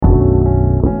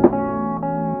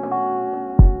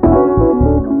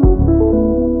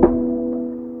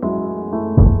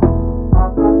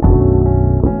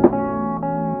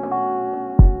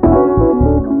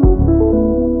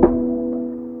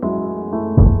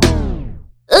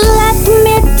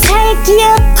take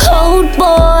you cold,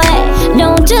 boy.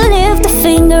 Don't you lift a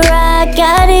finger, I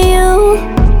got you.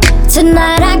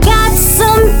 Tonight I got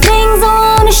some things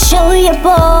I wanna show you,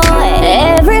 boy.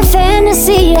 Every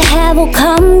fantasy you have will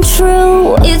come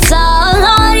true. It's all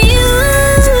on you.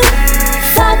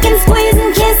 Fucking,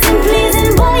 squeezing, kissing,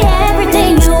 pleasing, boy,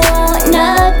 everything you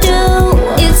wanna do.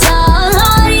 It's all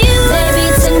on you. Baby,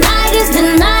 tonight is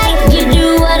the night. You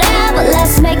do whatever,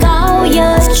 let's make all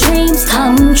your dreams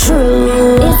come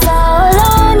true. It's all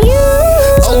on you.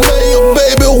 Oh, hey,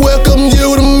 baby, welcome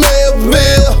you to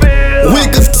Mayville. We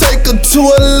can take her to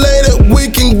a lady, we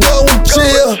can go and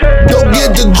chill. Go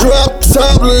get the drop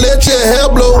top, let your hair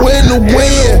blow in the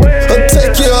wind. I'll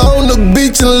take you on the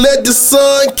beach and let the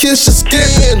sun kiss your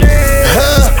skin.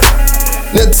 Huh?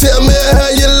 Now tell me how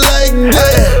you like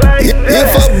that.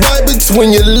 If I bite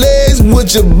between your legs,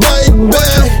 would you bite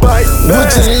back?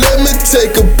 Would you let me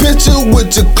take a picture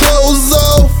with your clothes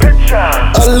off?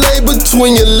 I lay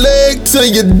between your legs till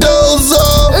you doze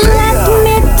off. Let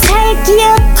me take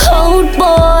you cold,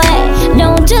 boy.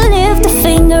 Don't you lift a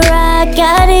finger, I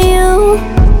got you.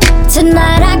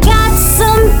 Tonight I got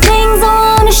some things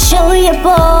I wanna show you,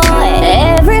 boy.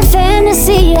 Every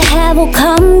fantasy you have will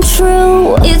come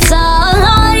true. It's all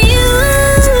on you.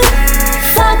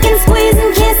 Fucking,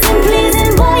 squeezing, kissing,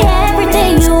 pleasing, boy,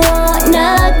 everything you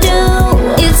wanna do.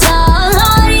 It's all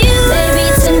on you. Baby,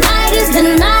 tonight is the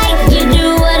night. You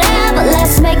do whatever,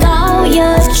 let's make all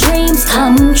your dreams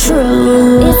come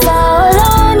true. It's all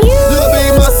on you. You'll be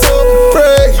my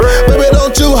super break. Baby,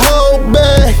 don't you hold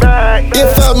back.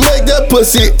 If I make that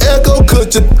pussy echo,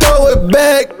 could you throw it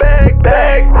back?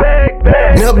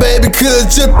 Now, baby, could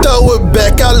you throw it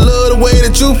back? I love the way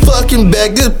that you fucking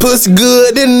back. This pussy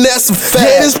good, and that's a fact.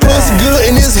 Yeah, this pussy good,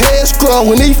 and his head strong.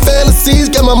 When these fantasies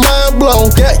got my mind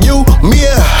blown. Got you, me,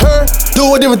 and her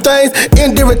doing different things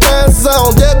in different time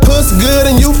zones. That pussy good,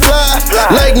 and you fly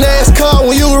like NASCAR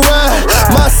when you ride.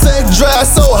 My sex drive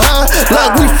so high,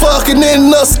 like we fucking in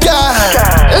the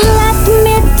sky.